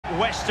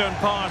western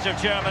part of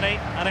Germany,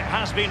 and it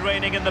has been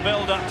raining in the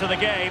build-up to the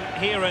game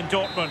here in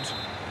Dortmund.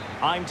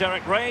 I'm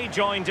Derek Ray,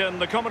 joined in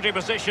the commentary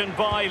position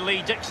by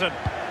Lee Dixon,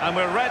 and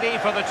we're ready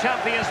for the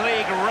Champions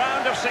League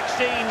round of 16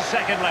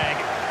 second leg.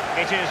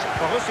 It is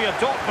Borussia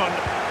Dortmund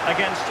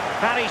against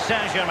Paris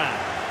Saint-Germain.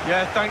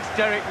 Yeah, thanks,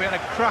 Derek. We had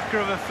a cracker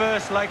of a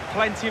first leg,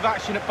 plenty of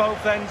action at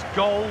both ends,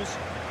 goals.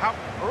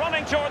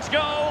 Running towards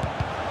goal.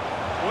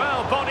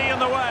 Well, body in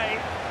the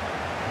way.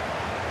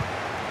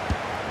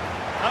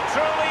 A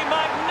truly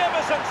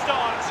magnificent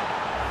start.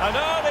 An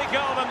early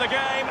goal in the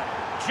game,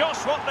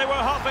 just what they were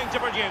hoping to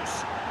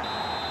produce.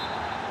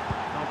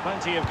 Well,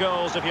 plenty of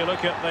goals if you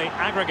look at the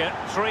aggregate.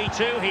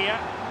 3-2 here.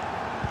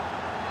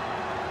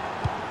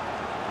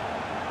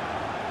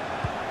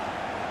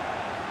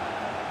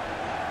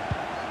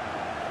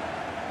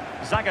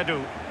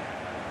 Zagadou.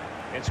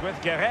 It's with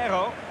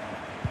Guerreiro.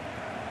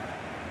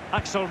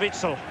 Axel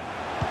Witsel.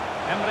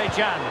 Emre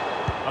Can.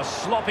 A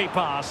sloppy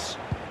pass.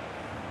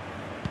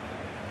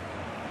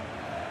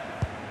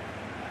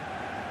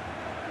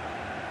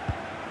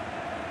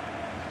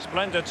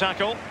 Splendid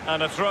tackle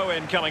and a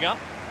throw-in coming up.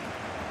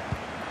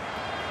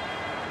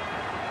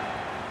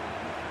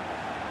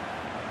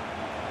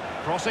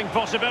 Crossing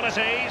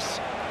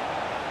possibilities.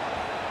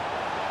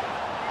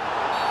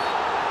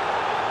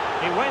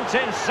 He went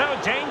in so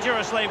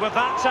dangerously with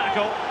that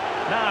tackle.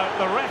 Now,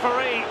 the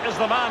referee is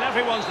the man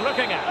everyone's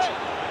looking at.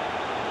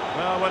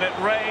 Well, when it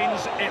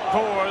rains, it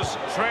pours,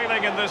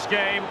 trailing in this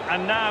game,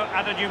 and now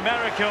at a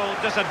numerical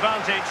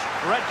disadvantage,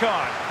 red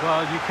card.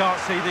 Well, you can't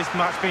see this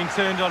match being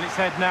turned on its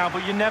head now,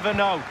 but you never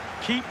know.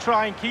 Keep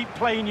trying, keep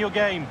playing your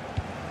game.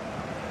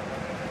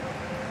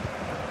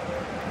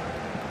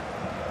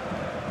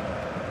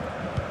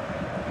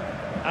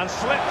 And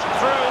slipped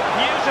through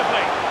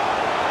beautifully.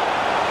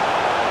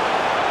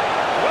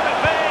 Will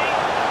it be?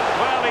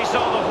 Well, he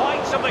saw the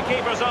whites of the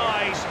keeper's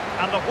eyes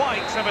and the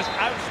whites of his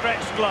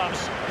outstretched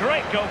gloves.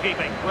 Great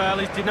goalkeeping. Well,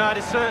 he's denied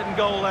a certain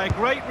goal there.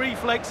 Great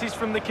reflexes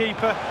from the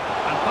keeper.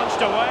 And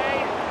punched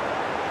away.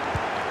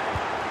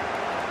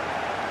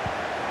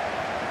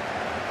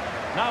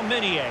 Now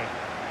Meunier.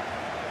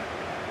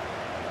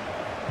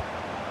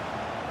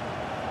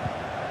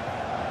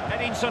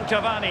 Edinson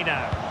Cavani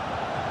now.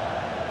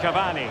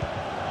 Cavani.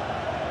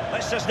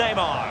 This is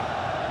Neymar.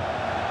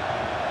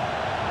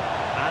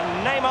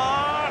 And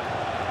Neymar.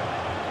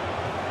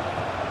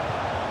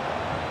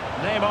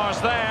 Neymar's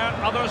there,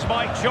 others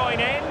might join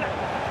in.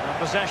 And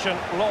possession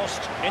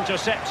lost,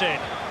 intercepted.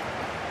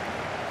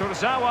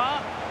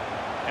 Kurzawa.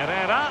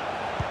 Herrera.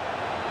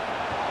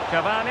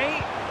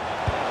 Cavani.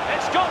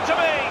 It's got to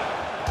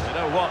be! You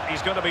know what,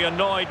 he's going to be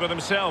annoyed with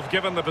himself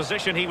given the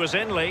position he was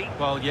in, Lee.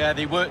 Well, yeah,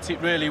 they worked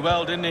it really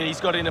well, didn't he? He's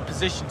got in a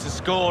position to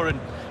score and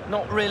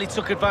not really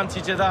took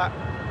advantage of that.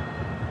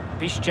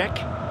 Piszczek.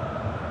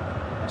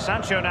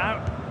 Sancho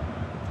now.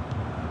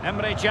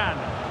 Emre Can.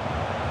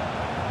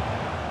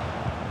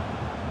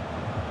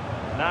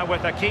 Now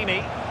with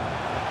Hakimi.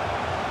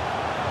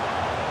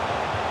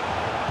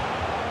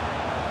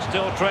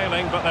 Still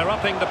trailing, but they're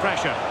upping the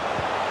pressure.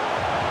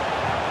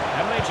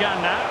 Emre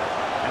Can now.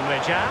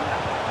 Emre Can.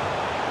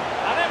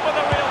 And in with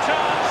a real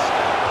chance.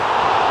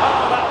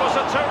 Oh, that was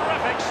a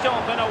terrific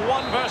stop in a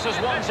 1 versus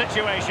 1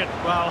 situation.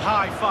 Well,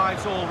 high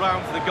fives all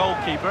round for the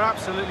goalkeeper.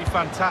 Absolutely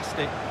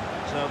fantastic.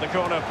 So the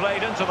corner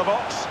played into the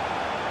box.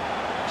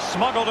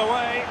 Smuggled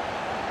away.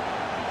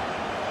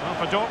 Well,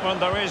 for Dortmund,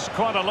 there is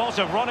quite a lot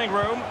of running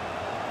room.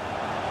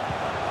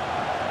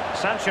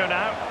 Sancho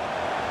now.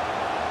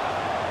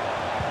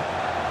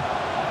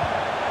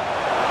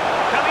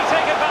 Can he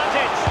take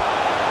advantage?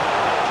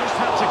 Just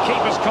had to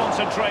keep his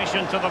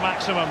concentration to the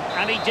maximum,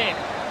 and he did.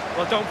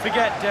 Well, don't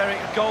forget, Derek,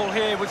 a goal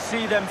here would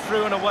see them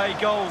through and away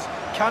goals.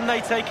 Can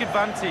they take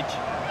advantage?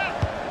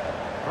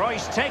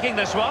 Royce taking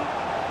this one.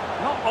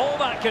 Not all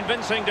that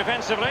convincing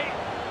defensively.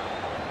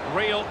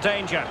 Real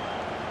danger.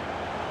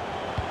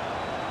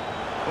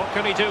 What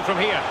can he do from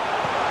here?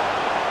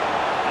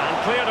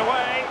 And cleared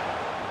away.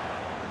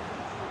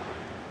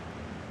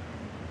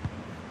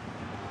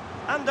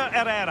 Under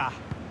Herrera.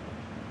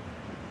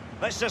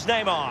 This is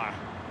Neymar.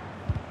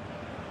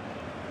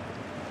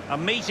 A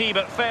meaty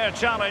but fair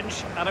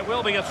challenge, and it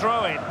will be a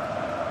throw-in.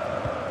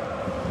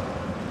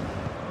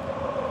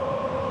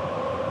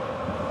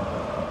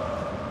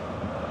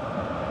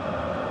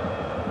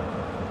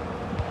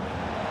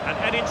 And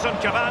Edinson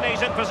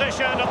Cavani's in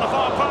position at the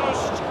far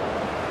post.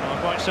 Well,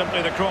 quite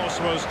simply, the cross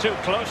was too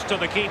close to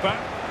the keeper.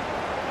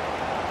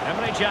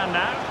 Emre Can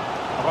now.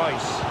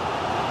 Royce.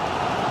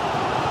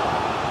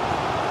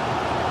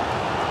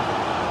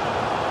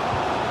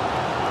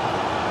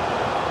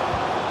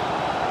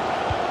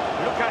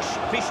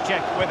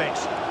 Piszczek with it.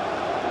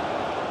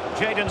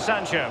 Jadon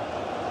Sancho.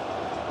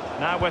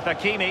 Now with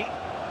Hakimi.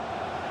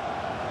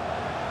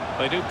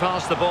 They do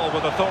pass the ball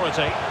with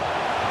authority.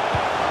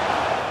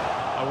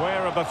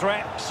 Aware of the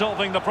threat,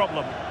 solving the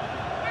problem.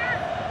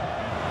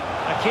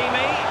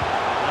 Hakimi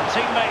and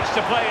teammates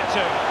to play it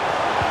to.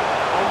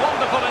 A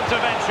wonderful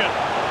intervention.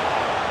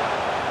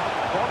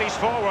 Bodies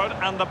forward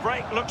and the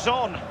break looks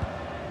on.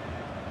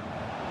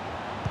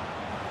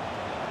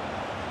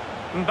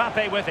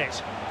 Mbappe with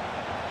it.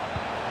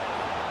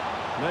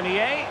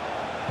 Meunier.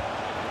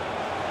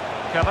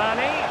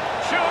 Cavani.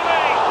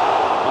 Surely!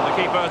 And the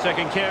keeper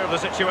taking care of the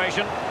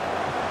situation.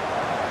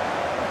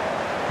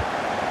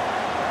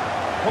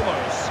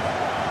 Hummels.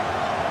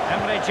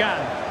 Emre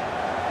Can.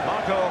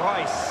 Marco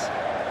Reus.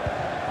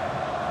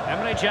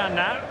 Emre Can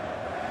now.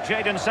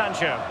 Jadon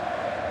Sancho.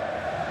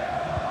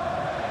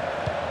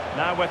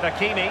 Now with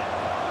Hakimi.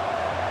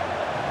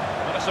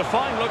 Well, it's a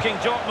fine-looking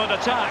Dortmund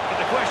attack, but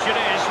the question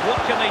is, what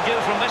can they do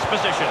from this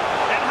position?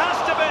 It has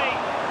to be!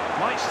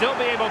 Might still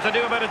be able to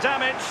do a bit of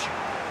damage.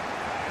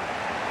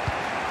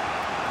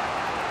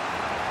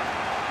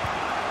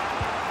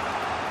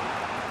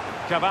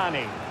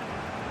 Cavani.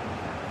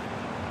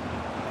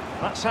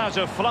 That's how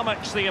to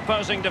flummox the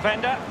opposing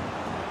defender.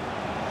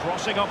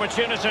 Crossing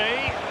opportunity.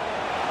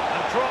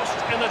 And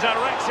crossed in the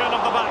direction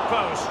of the back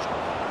post.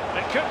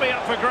 It could be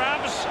up for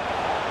grabs.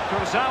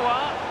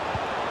 Kurzawa.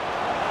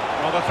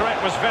 Well, the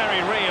threat was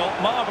very real.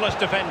 Marvellous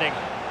defending.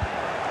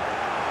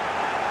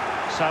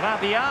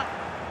 Sarabia.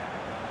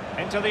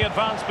 Into the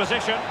advanced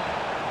position.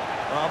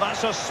 Well,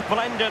 that's a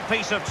splendid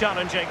piece of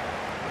challenging.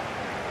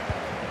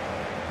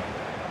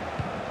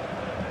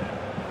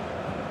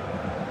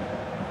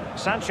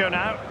 Sancho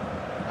now.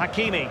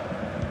 Hakimi.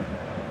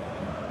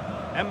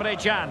 Emre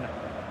Can.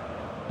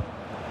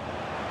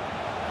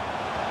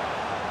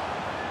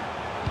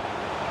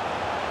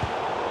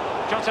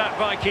 Cut out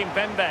by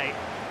Kimpembe.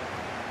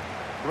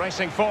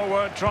 Racing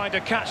forward, trying to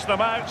catch them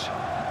out.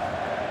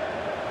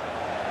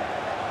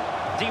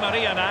 Di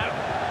Maria now.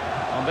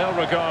 And they'll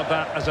regard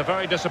that as a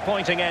very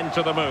disappointing end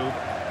to the move.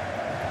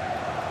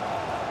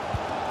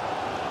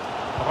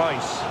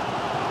 Reus.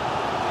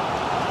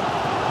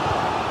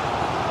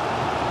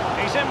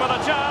 He's in with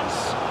a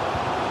chance.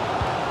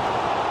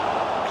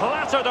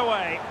 Clattered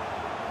away.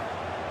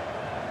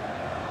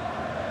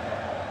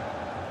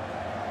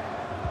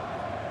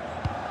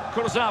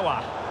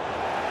 Kurzawa.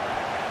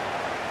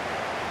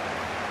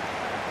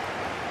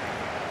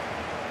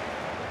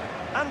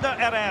 Ander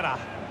Herrera.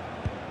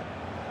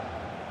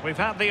 We've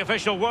had the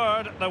official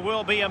word. There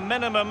will be a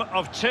minimum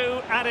of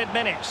 2 added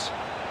minutes.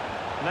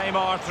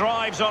 Neymar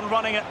thrives on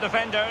running at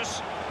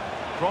defenders.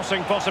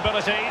 Crossing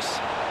possibilities.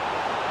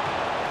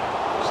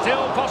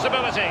 Still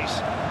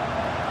possibilities.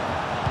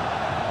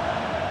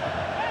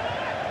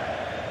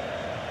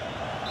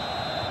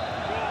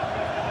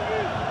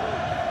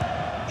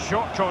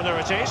 Short corner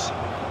it is.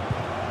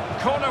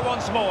 Corner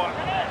once more.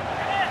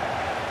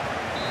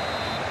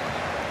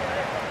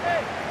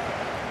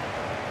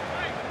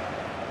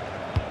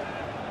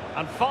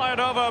 And fired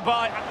over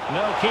by...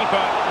 No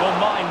keeper will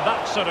mind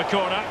that sort of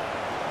corner.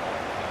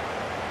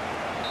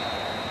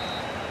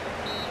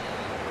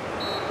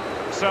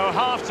 So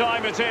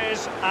half-time it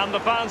is, and the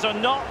fans are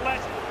not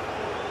let...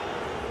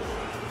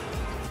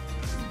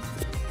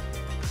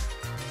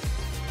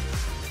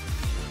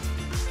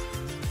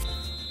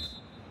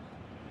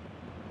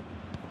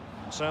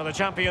 So the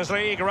Champions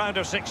League round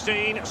of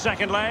 16,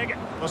 second leg.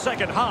 The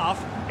second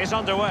half is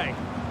underway.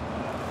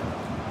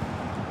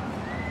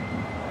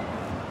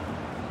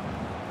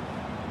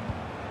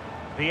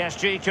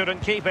 PSG couldn't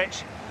keep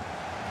it.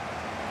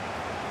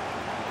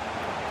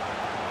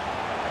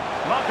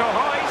 Marco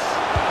Reus.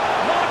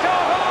 Marco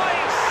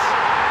Reus!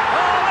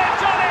 Oh, they've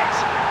done it!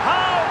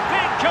 How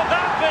big could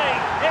that be?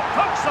 It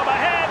puts them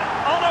ahead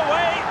on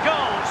away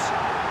goals.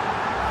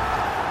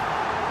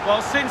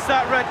 Well, since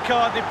that red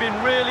card, they've been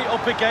really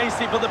up against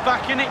it, but they're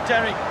back in it,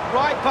 Derek.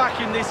 Right back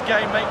in this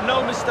game, make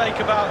no mistake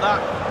about that.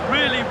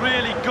 Really,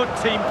 really good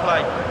team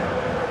play.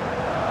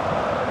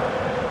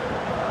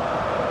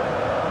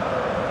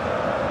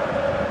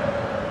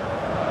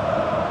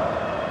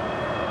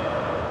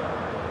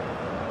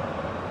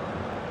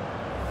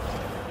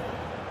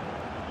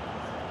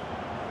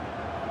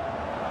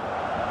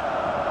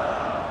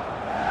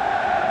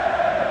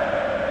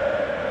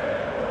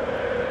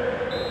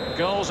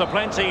 Goals are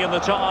plenty in the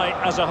tie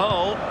as a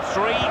whole.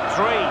 3-3.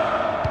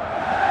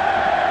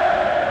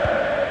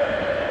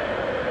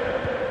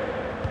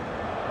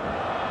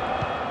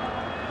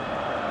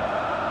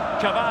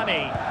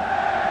 Cavani.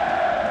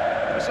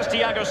 This is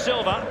Thiago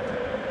Silva.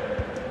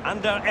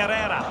 Ander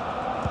Herrera.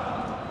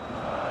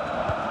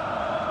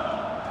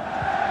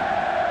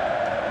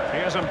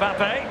 Here's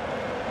Mbappe.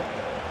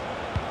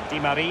 Di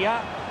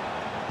Maria.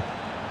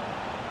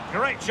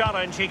 Great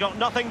challenge, he got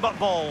nothing but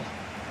ball.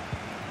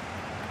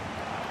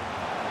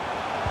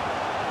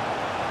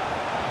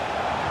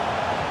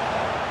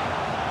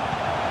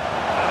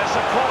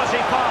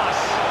 Pass.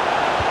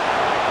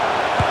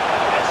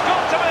 It's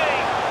got to be.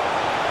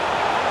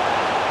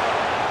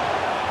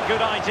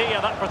 Good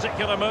idea, that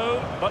particular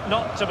move, but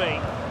not to be.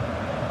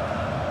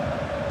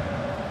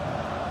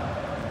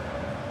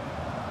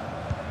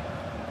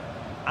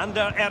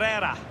 Ander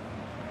Herrera.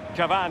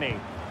 Cavani.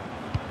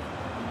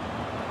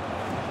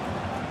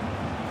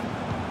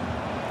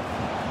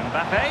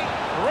 Mbappe.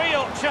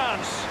 Real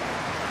chance.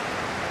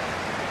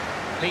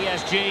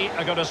 PSG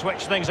are going to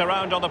switch things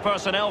around on the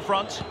personnel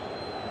front.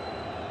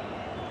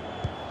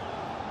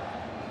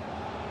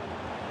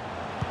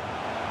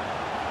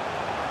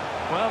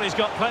 Well, he's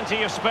got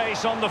plenty of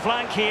space on the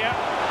flank here.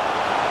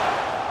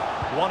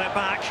 Won it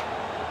back.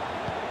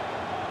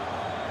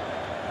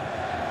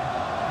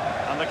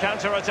 And the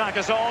counter-attack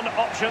is on.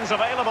 Options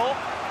available.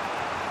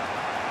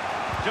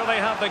 Do they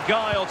have the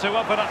guile to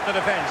open up the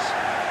defence?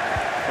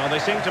 Well, they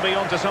seem to be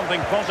onto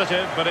something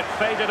positive, but it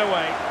faded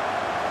away.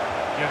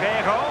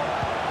 Guerreiro.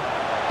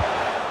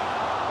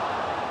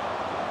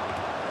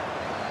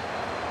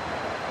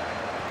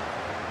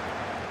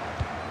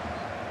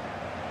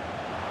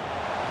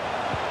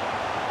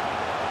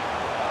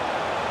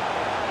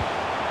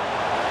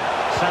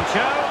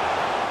 Sancho.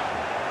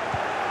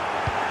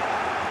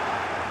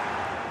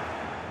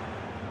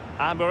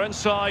 And we're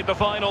inside the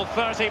final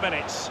 30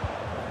 minutes.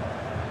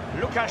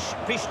 Łukasz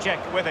Piszczek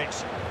with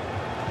it.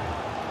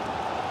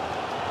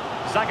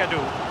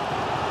 Zagadou.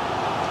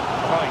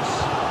 Royce.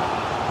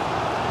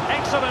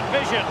 Excellent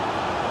vision.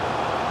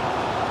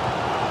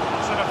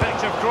 It's an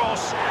effective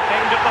cross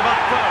aimed at the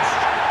back post.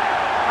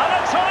 And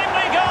a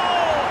timely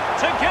goal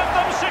to give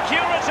them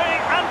security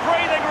and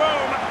breathing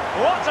room.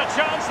 What a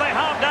chance they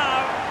have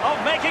now of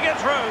making it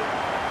through.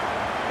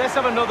 Let's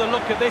have another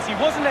look at this. He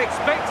wasn't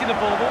expecting the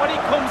ball, but when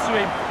it comes to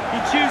him, he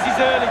chooses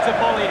early to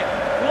volley it.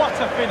 What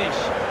a finish.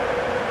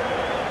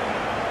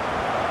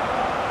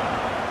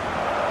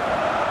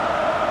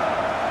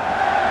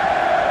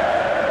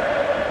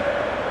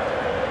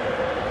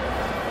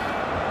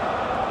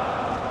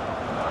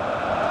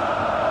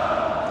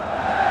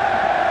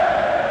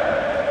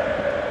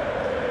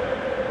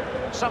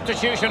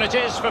 Substitution it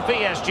is for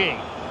PSG.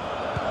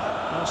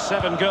 Well,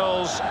 7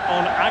 goals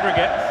on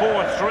aggregate,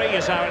 4-3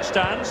 is how it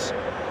stands.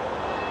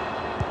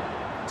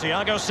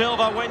 Thiago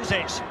Silva wins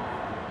it.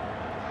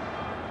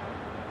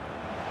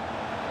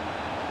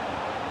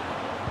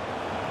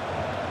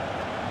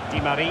 Di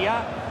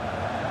Maria.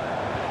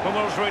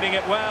 Hummels reading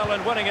it well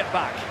and winning it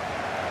back.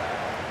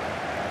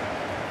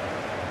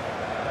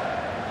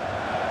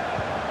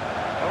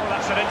 Oh,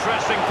 that's an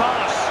interesting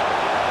pass.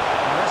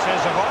 And this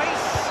is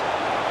Royce.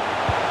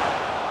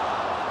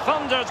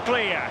 Thundered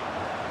clear.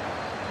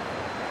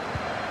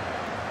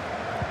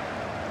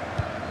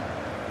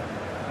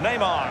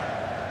 Neymar.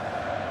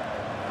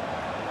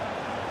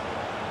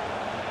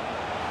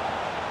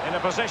 In a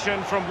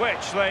position from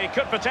which they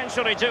could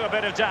potentially do a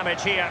bit of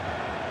damage here.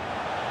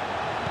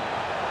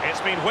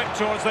 It's been whipped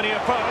towards the near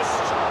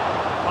post.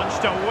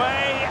 Punched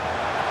away.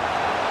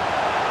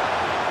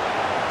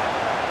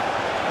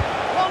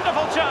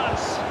 Wonderful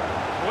chance.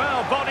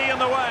 Well, body in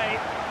the way.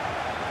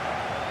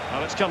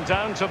 Well, it's come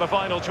down to the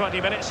final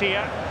 20 minutes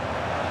here.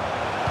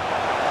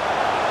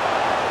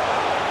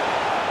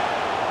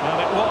 Well,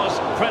 it was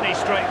pretty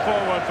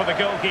straightforward for the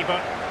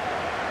goalkeeper.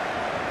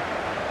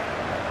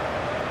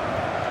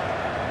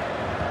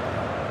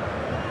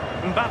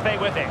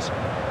 Mbappe with it.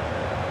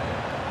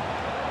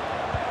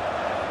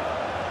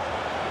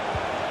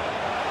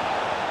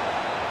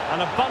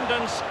 An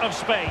abundance of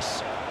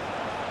space.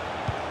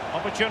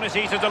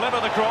 Opportunity to deliver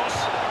the cross.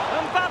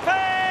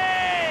 Mbappe!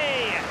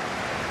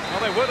 Well,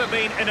 they would have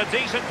been in a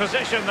decent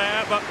position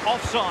there, but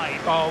offside.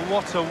 Oh,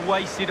 what a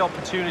wasted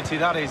opportunity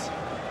that is.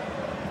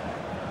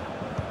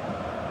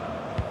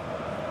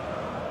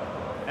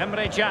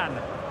 Emre Can.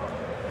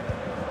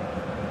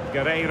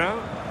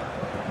 Guerreiro.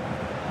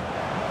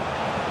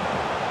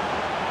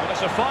 Well,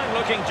 it's a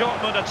fine-looking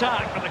Dortmund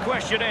attack, but the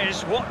question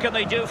is, what can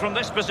they do from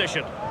this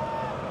position?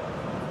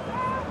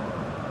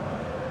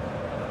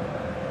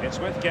 It's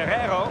with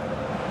Guerreiro.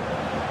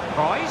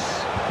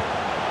 Royce.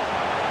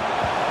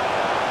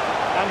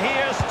 And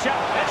here's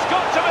it's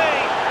got to be!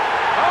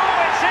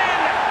 Oh, it's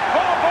in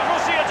for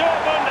Borussia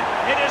Dortmund.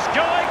 It is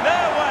going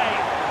their way.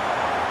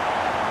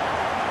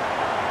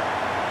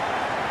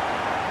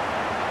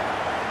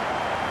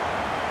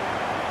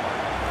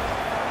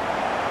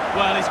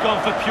 Well, he's gone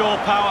for pure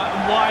power,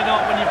 and why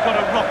not when you've got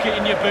a rocket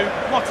in your boot?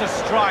 What a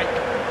strike.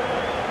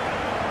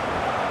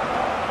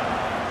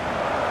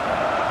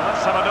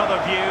 Let's have another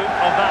view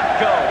of that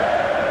goal.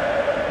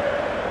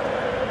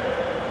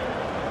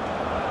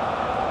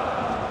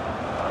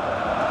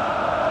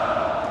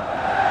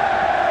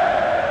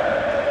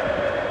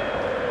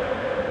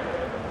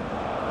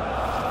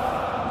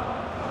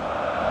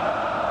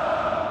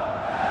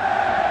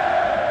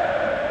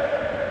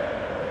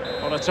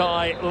 On a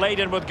tie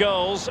laden with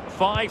goals,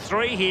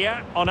 5-3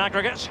 here on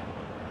aggregate.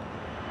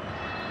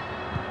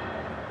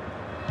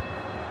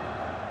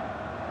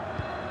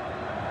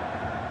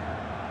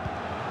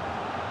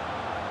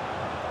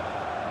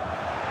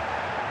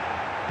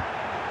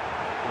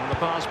 And the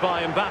pass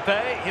by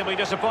Mbappe, he'll be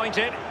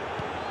disappointed.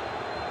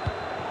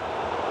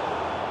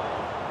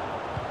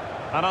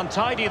 And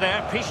untidy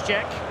there,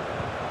 Piszczek.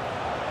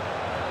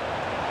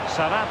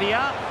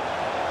 Sarabia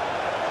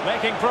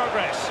making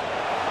progress.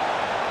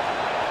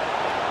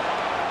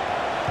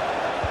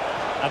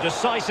 A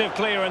decisive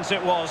clearance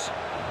it was.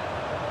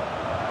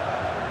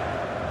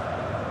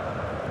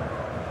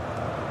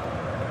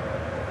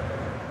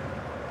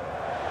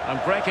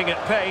 And breaking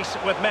at pace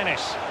with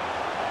menace.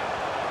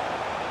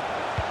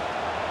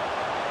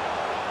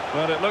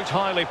 Well, it looked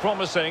highly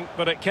promising,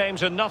 but it came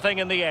to nothing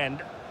in the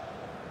end.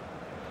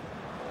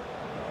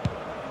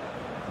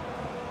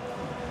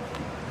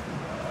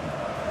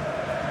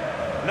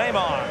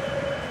 Neymar.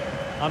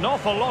 An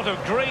awful lot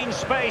of green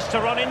space to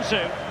run into.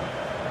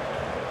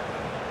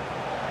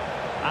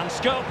 And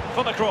scope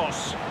for the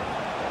cross.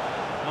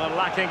 Well,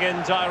 lacking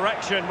in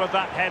direction with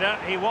that header.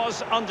 He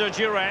was under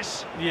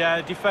duress.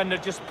 Yeah, the defender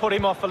just put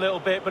him off a little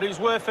bit, but it was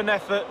worth an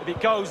effort. If it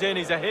goes in,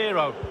 he's a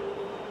hero.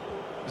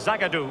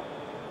 Zagadou.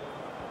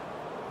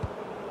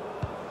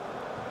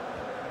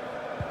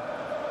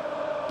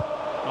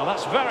 Well,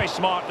 that's very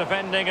smart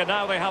defending, and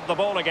now they have the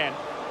ball again.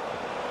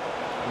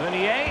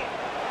 Meunier.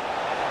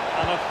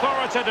 An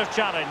authoritative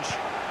challenge.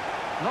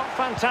 Not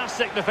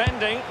fantastic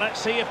defending. Let's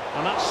see if...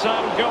 And that's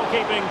sound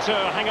goalkeeping to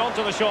hang on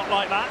to the shot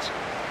like that.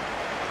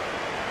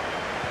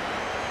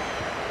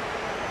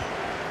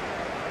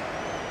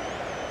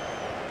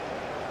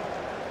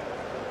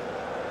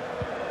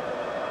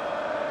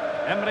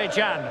 Emre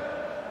Can.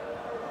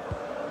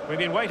 We've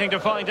been waiting to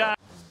find out.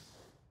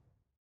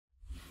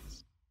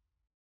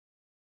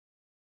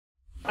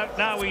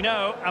 Now we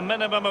know a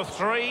minimum of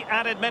 3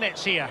 added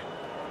minutes here.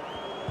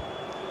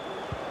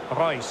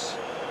 Reus.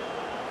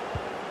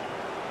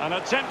 And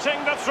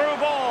attempting the through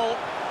ball.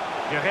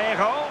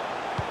 Guerreiro.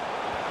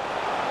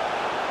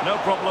 No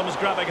problems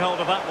grabbing hold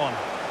of that one.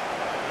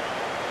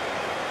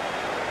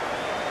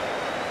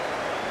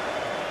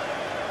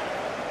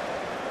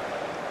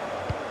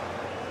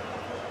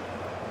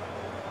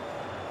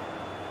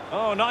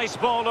 Oh, nice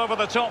ball over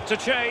the top to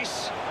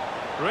chase.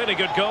 Really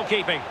good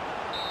goalkeeping.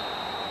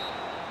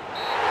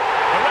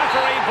 The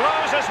referee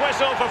blows his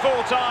whistle for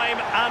full time,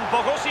 and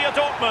Borussia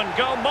Dortmund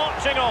go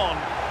marching on.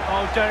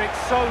 Oh, Derek,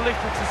 so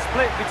little to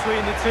split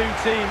between the two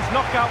teams.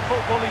 Knockout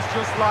football is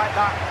just like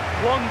that.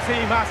 One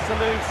team has to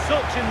lose.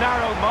 Such a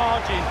narrow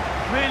margin.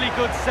 Really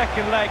good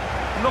second leg.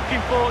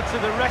 Looking forward to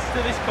the rest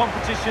of this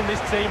competition,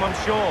 this team, I'm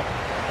sure.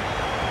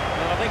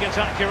 Well, I think it's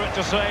accurate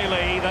to say,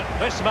 Lee, that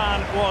this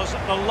man was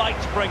the light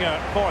bringer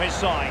for his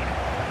side.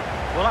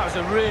 Well, that was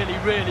a really,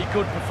 really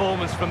good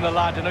performance from the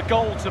lad, and a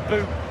goal to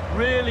boot.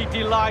 Really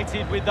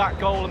delighted with that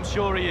goal, I'm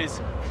sure he is.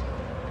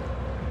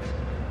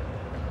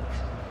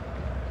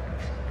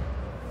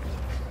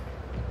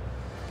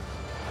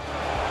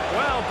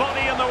 Well,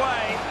 body in the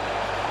way.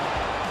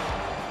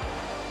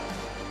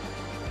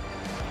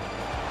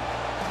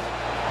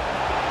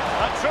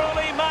 A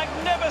truly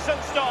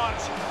magnificent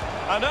start.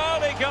 An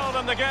early goal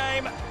in the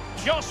game,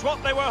 just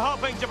what they were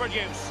hoping to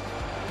produce.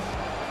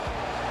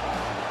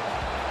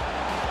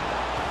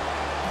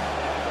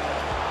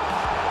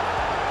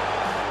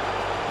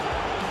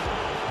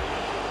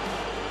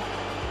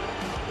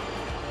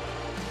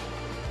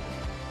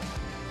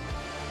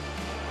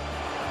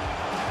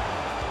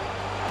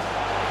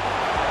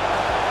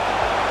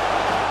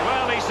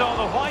 Well, he saw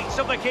the whites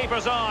of the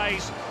keeper's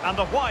eyes and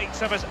the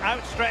whites of his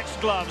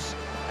outstretched gloves.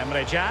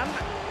 Emre Can.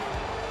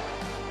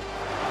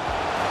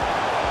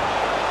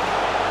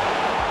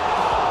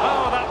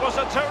 Was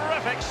a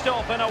terrific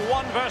stop in a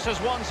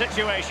 1-versus-1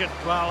 situation.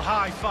 Well,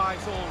 high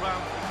fives all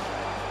round.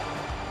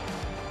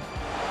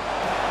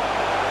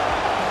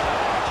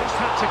 Just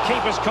had to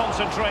keep his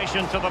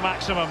concentration to the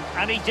maximum,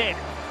 and he did.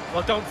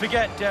 Well, don't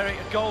forget, Derek,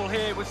 a goal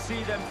here would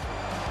see them.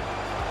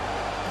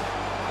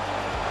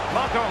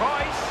 Marco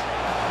Reus.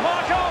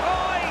 Marco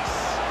Reus!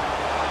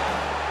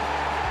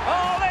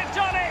 Oh, they've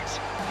done it!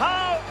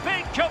 How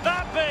big could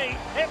that be?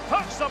 It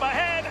puts them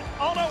ahead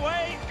on a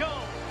away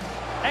goal.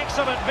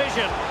 Excellent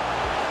vision.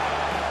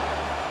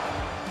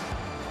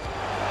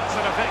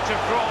 An effective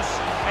cross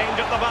aimed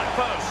at the back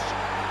post.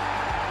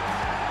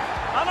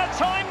 And a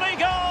timely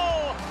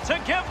goal to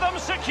give them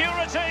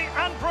security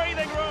and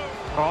breathing room.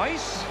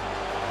 Reus.